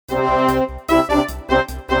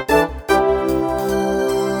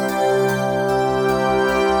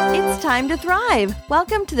time to thrive.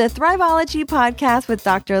 Welcome to the Thriveology Podcast with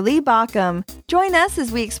Dr. Lee Baucom. Join us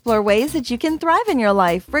as we explore ways that you can thrive in your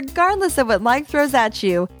life, regardless of what life throws at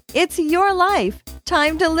you. It's your life.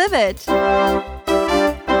 Time to live it.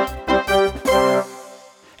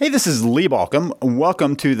 Hey, this is Lee Baucom.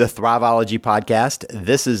 Welcome to the Thriveology Podcast.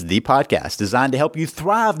 This is the podcast designed to help you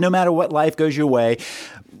thrive no matter what life goes your way,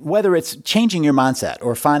 whether it's changing your mindset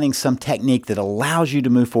or finding some technique that allows you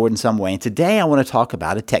to move forward in some way. And today I want to talk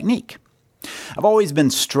about a technique. I've always been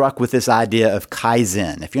struck with this idea of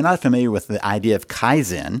Kaizen. If you're not familiar with the idea of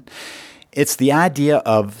it's the idea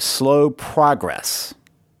of slow progress.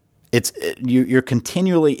 You're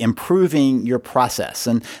continually improving your process,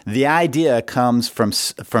 and the idea comes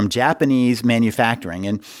from Japanese manufacturing.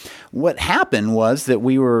 And what happened was that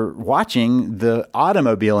we were watching the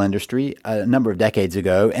automobile industry a number of decades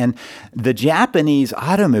ago, and the Japanese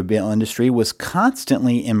automobile industry was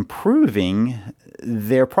constantly improving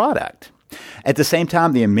their product. At the same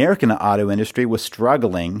time, the American auto industry was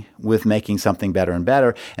struggling with making something better and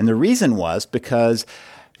better, and the reason was because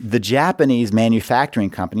the Japanese manufacturing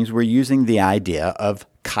companies were using the idea of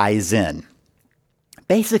Kaizen.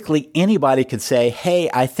 Basically, anybody could say, hey,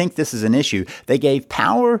 I think this is an issue. They gave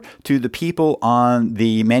power to the people on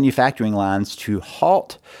the manufacturing lines to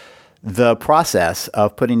halt the process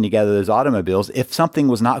of putting together those automobiles if something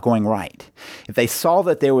was not going right. If they saw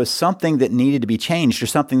that there was something that needed to be changed or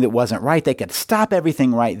something that wasn't right, they could stop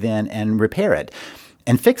everything right then and repair it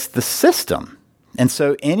and fix the system. And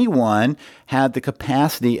so anyone had the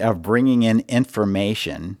capacity of bringing in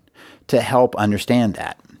information to help understand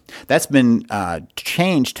that. That's been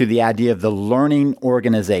changed to the idea of the learning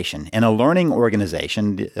organization. And a learning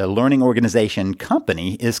organization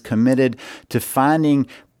company is committed to finding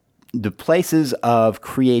the places of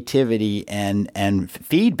creativity and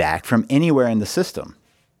feedback from anywhere in the system.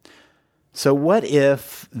 So what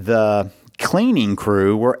if the cleaning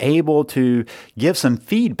crew were able to give some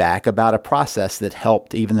feedback about a process that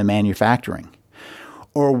helped even the manufacturing?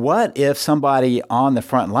 Or what if somebody on the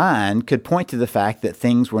front line could point to the fact that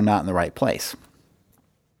things were not in the right place?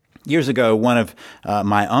 Years ago, one of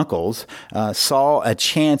my uncles saw a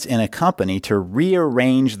chance in a company to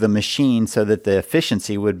rearrange the machine so that the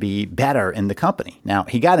efficiency would be better in the company. Now,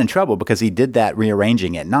 he got in trouble because he did that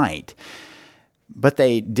rearranging at night. But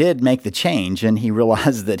they did make the change, and he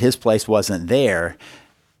realized that his place wasn't there.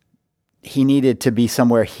 He needed to be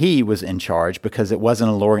somewhere he was in charge because it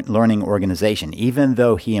wasn't a learning organization. Even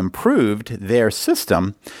though he improved their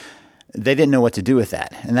system, they didn't know what to do with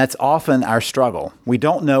that. And that's often our struggle. We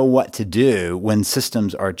don't know what to do when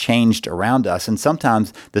systems are changed around us. And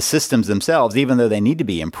sometimes the systems themselves, even though they need to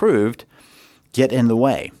be improved, get in the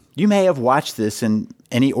way. You may have watched this in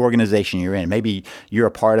any organization you're in. Maybe you're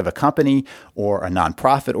a part of a company or a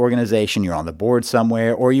nonprofit organization, you're on the board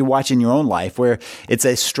somewhere, or you watch in your own life where it's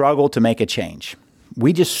a struggle to make a change.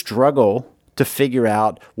 We just struggle to figure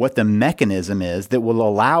out what the mechanism is that will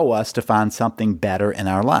allow us to find something better in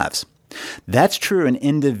our lives. That's true in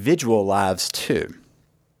individual lives too.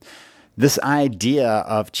 This idea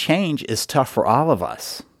of change is tough for all of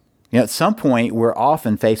us. At some point, we're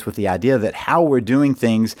often faced with the idea that how we're doing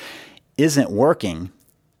things isn't working,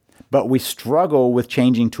 but we struggle with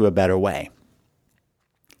changing to a better way.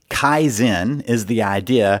 Kaizen is the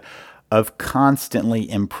idea of constantly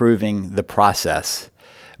improving the process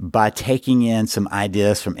by taking in some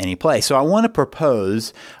ideas from any place. So I want to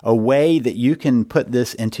propose a way that you can put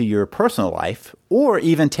this into your personal life or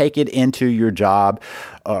even take it into your job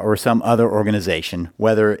or some other organization,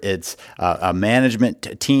 whether it's a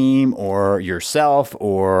management team or yourself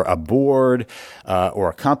or a board or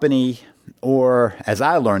a company, or as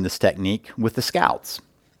I learned this technique with the Scouts.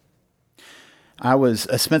 I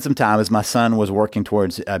spent some time as my son was working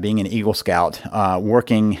towards being an Eagle Scout,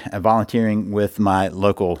 volunteering with my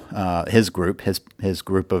local, his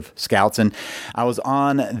group of Scouts, and I was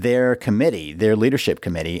on their committee, their leadership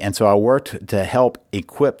committee, and so I worked to help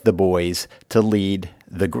equip the boys to lead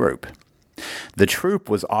the group. The troop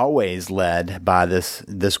was always led by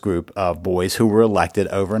this group of boys who were elected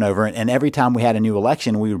over and over, and every time we had a new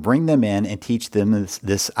election, we would bring them in and teach them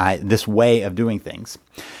this way of doing things.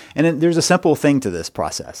 And then there's a simple thing to this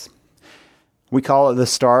process. We call it the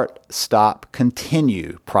start, stop,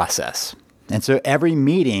 continue process. And so every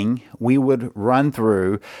meeting, we would run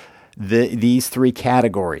through these three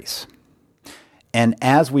categories. And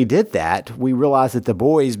as we did that, we realized that the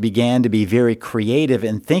boys began to be very creative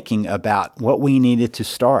in thinking about what we needed to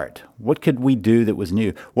start. What could we do that was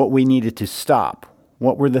new? What we needed to stop?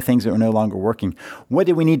 What were the things that were no longer working? What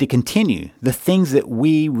did we need to continue? The things that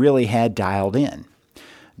we really had dialed in.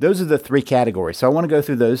 Those are the three categories. So I want to go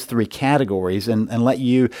through those three categories and let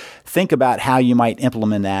you think about how you might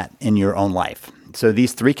implement that in your own life. So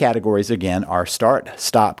these three categories, again, are start,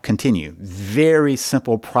 stop, continue. Very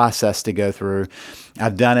simple process to go through.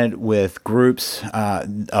 I've done it with groups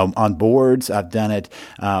on boards. I've done it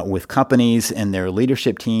with companies and their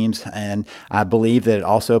leadership teams. And I believe that it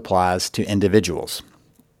also applies to individuals.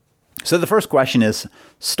 So the first question is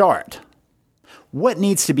start. What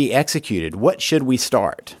needs to be executed? What should we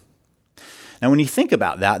start? Now, when you think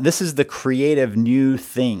about that, this is the creative new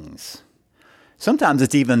things. Sometimes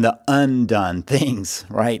it's even the undone things,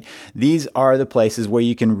 right? These are the places where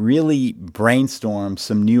you can really brainstorm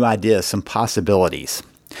some new ideas, some possibilities.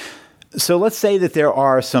 So let's say that there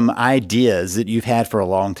are some ideas that you've had for a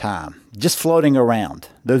long time, just floating around,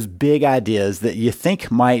 those big ideas that you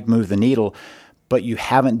think might move the needle, but you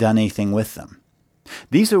haven't done anything with them.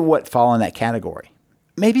 These are what fall in that category.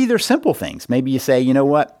 Maybe they're simple things. Maybe you say, you know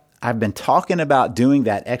what? I've been talking about doing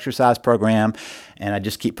that exercise program, and I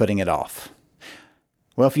just keep putting it off.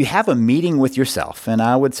 Well, if you have a meeting with yourself, and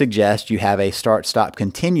I would suggest you have a start, stop,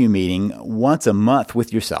 continue meeting once a month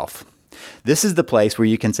with yourself, this is the place where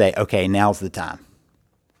you can say, okay, now's the time.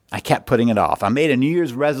 I kept putting it off. I made a New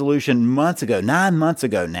Year's resolution months ago, 9 months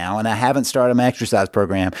ago now, and I haven't started my exercise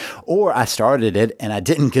program, or I started it and I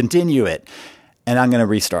didn't continue it, and I'm going to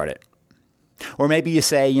restart it. Or maybe you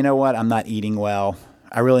say, you know what, I'm not eating well.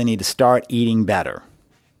 I really need to start eating better.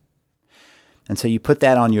 And so you put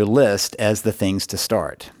that on your list as the things to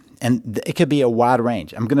start. And it could be a wide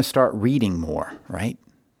range. I'm going to start reading more, right?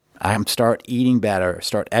 I'm start eating better,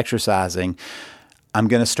 start exercising. I'm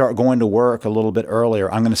going to start going to work a little bit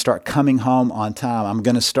earlier. I'm going to start coming home on time. I'm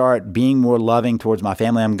going to start being more loving towards my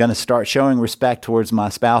family. I'm going to start showing respect towards my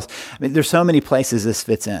spouse. I mean, there's so many places this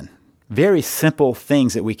fits in. Very simple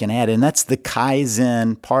things that we can add. And that's the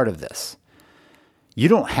Kaizen part of this. You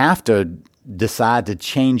don't have to decide to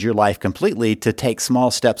change your life completely to take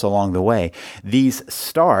small steps along the way. These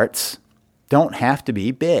starts don't have to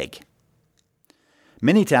be big.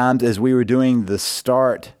 Many times as we were doing the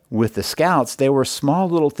start with the scouts, there were small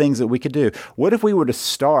little things that we could do. What if we were to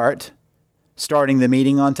starting the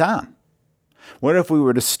meeting on time? What if we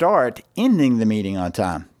were to start ending the meeting on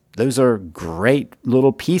time? Those are great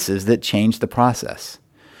little pieces that change the process.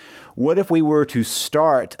 What if we were to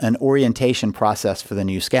start an orientation process for the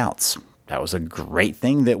new scouts? That was a great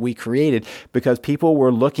thing that we created because people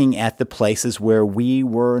were looking at the places where we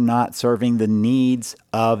were not serving the needs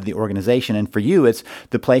of the organization. And for you, it's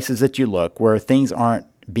the places that you look where things aren't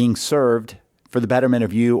being served for the betterment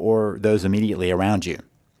of you or those immediately around you.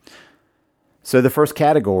 So the first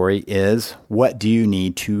category is, what do you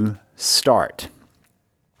need to start?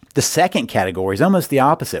 The second category is almost the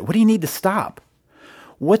opposite. What do you need to stop?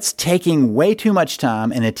 What's taking way too much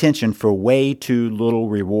time and attention for way too little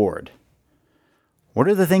reward? What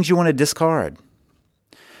are the things you want to discard?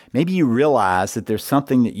 Maybe you realize that there's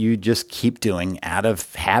something that you just keep doing out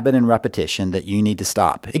of habit and repetition that you need to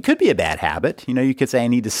stop. It could be a bad habit. You could say, I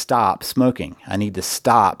need to stop smoking. I need to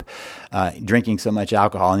stop drinking so much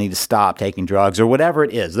alcohol. I need to stop taking drugs or whatever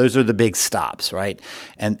it is. Those are the big stops, right?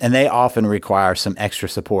 And they often require some extra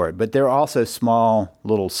support, but there are also small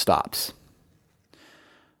little stops.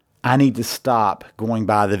 I need to stop going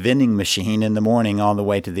by the vending machine in the morning on the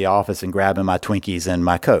way to the office and grabbing my Twinkies and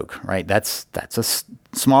my Coke, right? That's a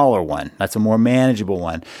smaller one. That's a more manageable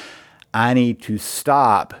one. I need to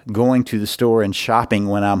stop going to the store and shopping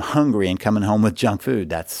when I'm hungry and coming home with junk food.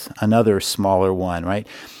 That's another smaller one, right?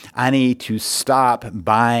 I need to stop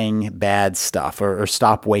buying bad stuff or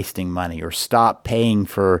stop wasting money or stop paying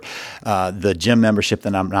for the gym membership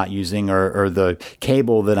that I'm not using or the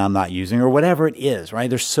cable that I'm not using or whatever it is, right?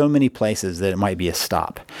 There's so many places that it might be a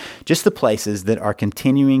stop. Just the places that are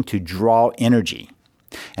continuing to draw energy.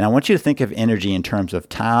 And I want you to think of energy in terms of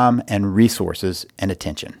time and resources and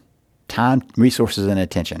attention. Time, resources, and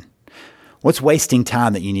attention. What's wasting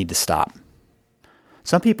time that you need to stop?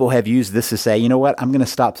 Some people have used this to say, you know what, I'm going to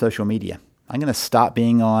stop social media. I'm going to stop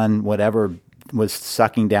being on whatever was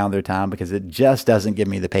sucking down their time because it just doesn't give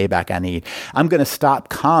me the payback I need. I'm going to stop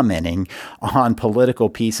commenting on political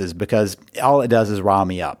pieces because all it does is rile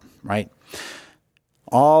me up, right?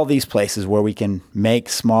 All these places where we can make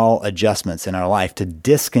small adjustments in our life to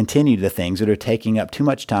discontinue the things that are taking up too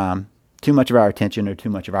much time, too much of our attention, or too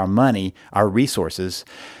much of our money, our resources.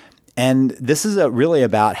 And this is really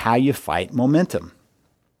about how you fight momentum.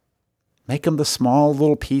 Make them the small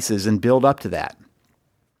little pieces and build up to that.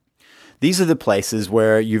 These are the places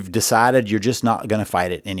where you've decided you're just not going to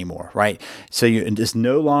fight it anymore, right? So it's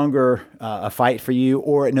no longer a fight for you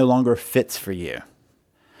or it no longer fits for you.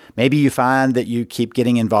 Maybe you find that you keep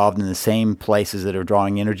getting involved in the same places that are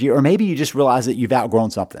drawing energy, or maybe you just realize that you've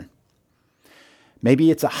outgrown something.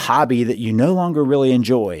 Maybe it's a hobby that you no longer really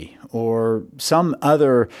enjoy, or some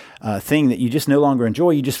other thing that you just no longer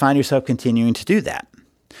enjoy. You just find yourself continuing to do that.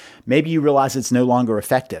 Maybe you realize it's no longer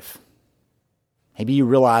effective. Maybe you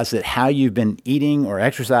realize that how you've been eating or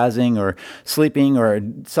exercising or sleeping or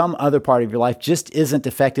some other part of your life just isn't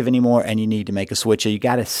effective anymore, and you need to make a switch. So you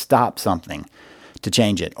got to stop something to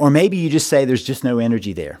change it. Or maybe you just say, there's just no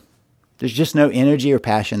energy there. There's just no energy or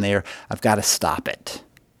passion there. I've got to stop it.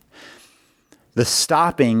 The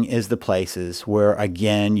stopping is the places where,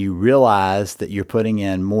 again, you realize that you're putting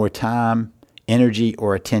in more time, energy,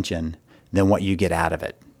 or attention than what you get out of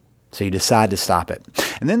it. So you decide to stop it.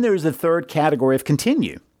 And then there's the third category of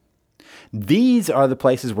continue. These are the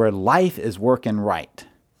places where life is working right,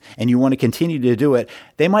 and you want to continue to do it.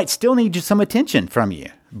 They might still need some attention from you,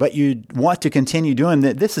 but you want to continue doing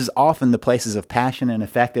that. This is often the places of passion and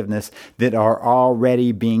effectiveness that are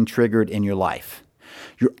already being triggered in your life.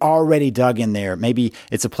 You're already dug in there. Maybe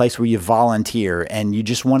it's a place where you volunteer and you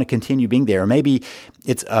just want to continue being there. Or maybe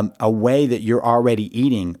it's a way that you're already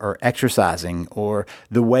eating or exercising, or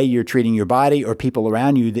the way you're treating your body or people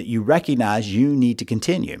around you that you recognize you need to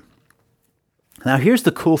continue. Now, here's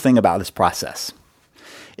the cool thing about this process.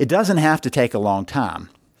 It doesn't have to take a long time.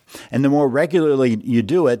 And the more regularly you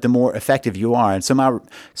do it, the more effective you are. And so my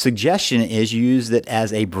suggestion is you use it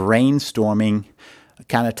as a brainstorming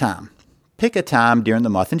kind of time. Pick a time during the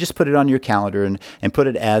month and just put it on your calendar and put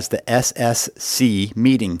it as the SSC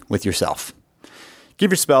meeting with yourself.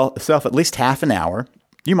 Give yourself at least half an hour.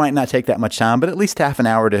 You might not take that much time, but at least half an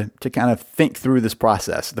hour to kind of think through this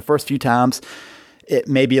process. The first few times, it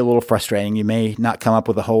may be a little frustrating. You may not come up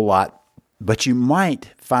with a whole lot, but you might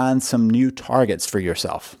find some new targets for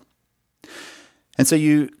yourself. And so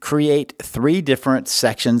you create 3 different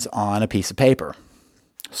sections on a piece of paper.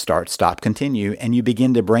 Start, stop, continue, and you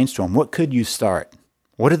begin to brainstorm. What could you start?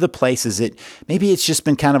 What are the places that maybe it's just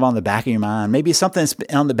been kind of on the back of your mind? Maybe something that's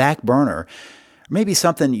on the back burner. Maybe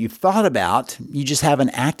something you've thought about, you just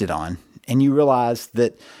haven't acted on. And you realize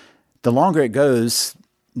that the longer it goes,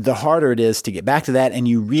 the harder it is to get back to that, and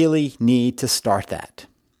you really need to start that.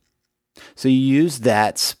 So you use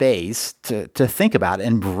that space to think about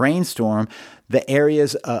and brainstorm the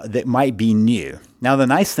areas that might be new. Now, the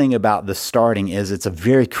nice thing about the starting is it's a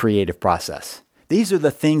very creative process. These are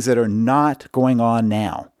the things that are not going on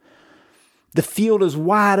now. The field is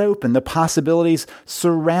wide open. The possibilities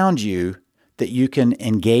surround you that you can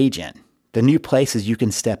engage in, the new places you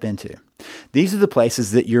can step into. These are the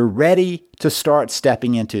places that you're ready to start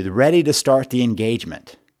stepping into, ready to start the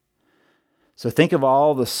engagement. So think of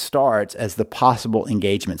all the starts as the possible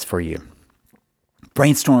engagements for you.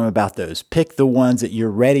 Brainstorm about those. Pick the ones that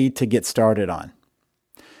you're ready to get started on.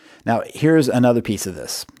 Now, here's another piece of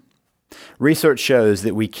this. Research shows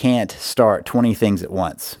that we can't start 20 things at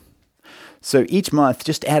once. So each month,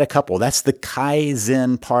 just add a couple. That's the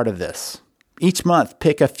Kaizen part of this. Each month,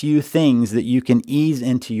 pick a few things that you can ease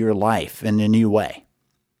into your life in a new way.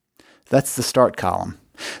 That's the start column.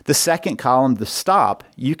 The second column, the stop,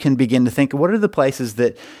 you can begin to think, what are the places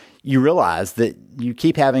that you realize that you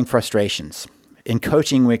keep having frustrations? In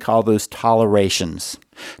coaching, we call those tolerations.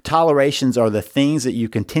 Tolerations are the things that you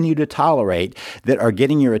continue to tolerate that are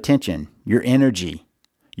getting your attention, your energy,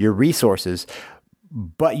 your resources,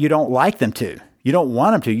 but you don't like them to. You don't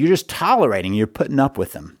want them to. You're just tolerating. You're putting up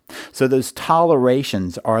with them. So those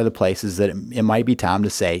tolerations are the places that it might be time to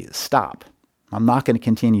say, stop. I'm not going to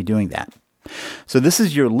continue doing that. So this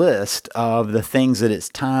is your list of the things that it's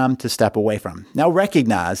time to step away from. Now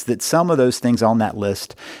recognize that some of those things on that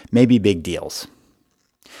list may be big deals.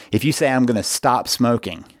 If you say, I'm going to stop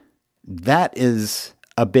smoking, that is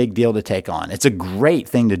a big deal to take on. It's a great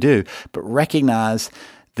thing to do, but recognize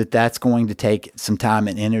that that's going to take some time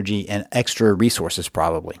and energy and extra resources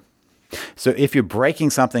probably. So if you're breaking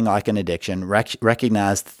something like an addiction,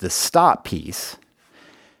 recognize that the stop piece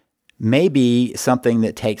may be something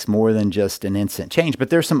that takes more than just an instant change, but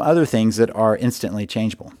there's some other things that are instantly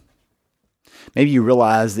changeable. Maybe you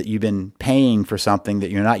realize that you've been paying for something that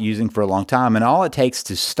you're not using for a long time, and all it takes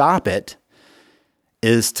to stop it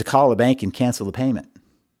is to call the bank and cancel the payment.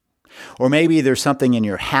 Or maybe there's something in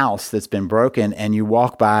your house that's been broken and you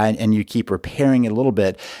walk by and you keep repairing it a little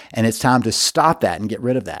bit, and it's time to stop that and get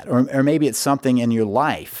rid of that. Or maybe it's something in your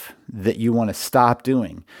life that you want to stop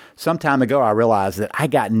doing. Some time ago, I realized that I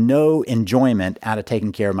got no enjoyment out of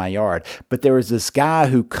taking care of my yard, but there was this guy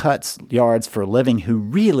who cuts yards for a living who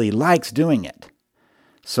really likes doing it.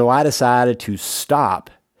 So I decided to stop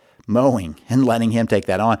mowing and letting him take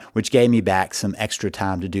that on, which gave me back some extra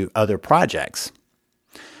time to do other projects.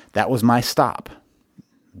 That was my stop.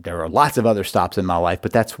 There are lots of other stops in my life,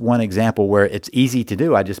 but that's one example where it's easy to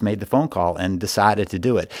do. I just made the phone call and decided to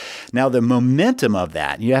do it. Now, the momentum of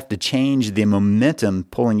that, you have to change the momentum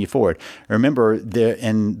pulling you forward. Remember,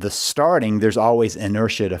 in the starting, there's always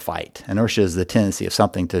inertia to fight. Inertia is the tendency of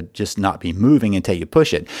something to just not be moving until you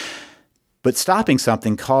push it. But stopping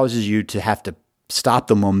something causes you to have to stop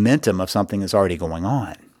the momentum of something that's already going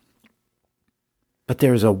on. But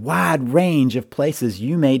there's a wide range of places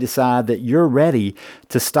you may decide that you're ready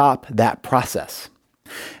to stop that process.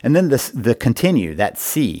 And then the continue, that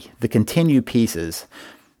C, the continue pieces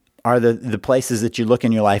are the places that you look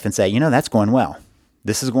in your life and say, that's going well.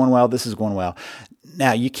 This is going well. This is going well.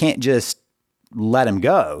 Now, you can't just let them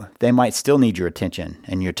go. They might still need your attention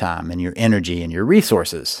and your time and your energy and your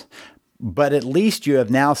resources. But at least you have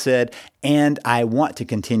now said, and I want to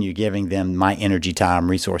continue giving them my energy, time,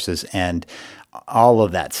 resources, and all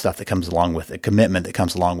of that stuff that comes along with it, commitment that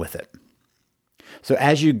comes along with it. So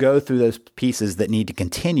as you go through those pieces that need to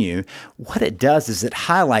continue, what it does is it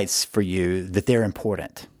highlights for you that they're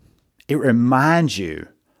important. It reminds you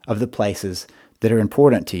of the places that are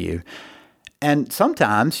important to you. And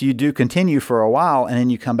sometimes you do continue for a while, and then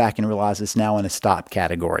you come back and realize it's now in a stop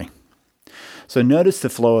category. So notice the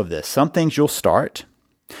flow of this. Some things you'll start,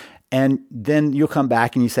 and then you'll come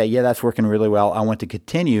back and you say, yeah, that's working really well. I want to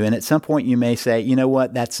continue. And at some point you may say, you know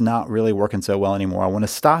what, that's not really working so well anymore. I want to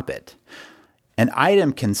stop it. An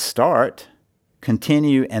item can start,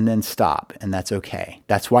 continue, and then stop. And that's okay.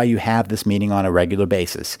 That's why you have this meeting on a regular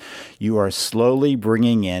basis. You are slowly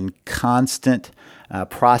bringing in constant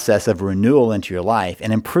process of renewal into your life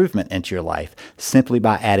and improvement into your life simply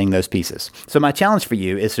by adding those pieces. So my challenge for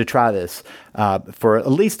you is to try this for at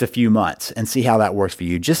least a few months and see how that works for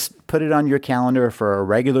you. Just put it on your calendar for a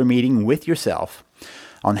regular meeting with yourself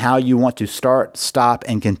on how you want to start, stop,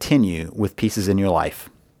 and continue with pieces in your life.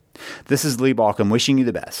 This is Lee Baucom wishing you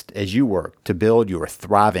the best as you work to build your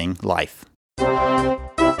thriving life.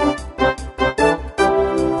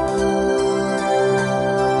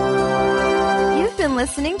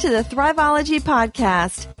 Listening to the Thriveology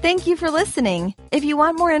podcast. Thank you for listening. If you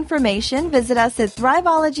want more information, visit us at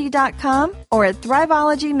thriveology.com or at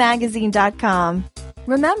thriveologymagazine.com.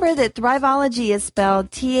 Remember that Thriveology is spelled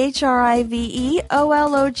Thriveology.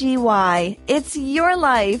 It's your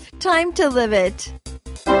life. Time to live it.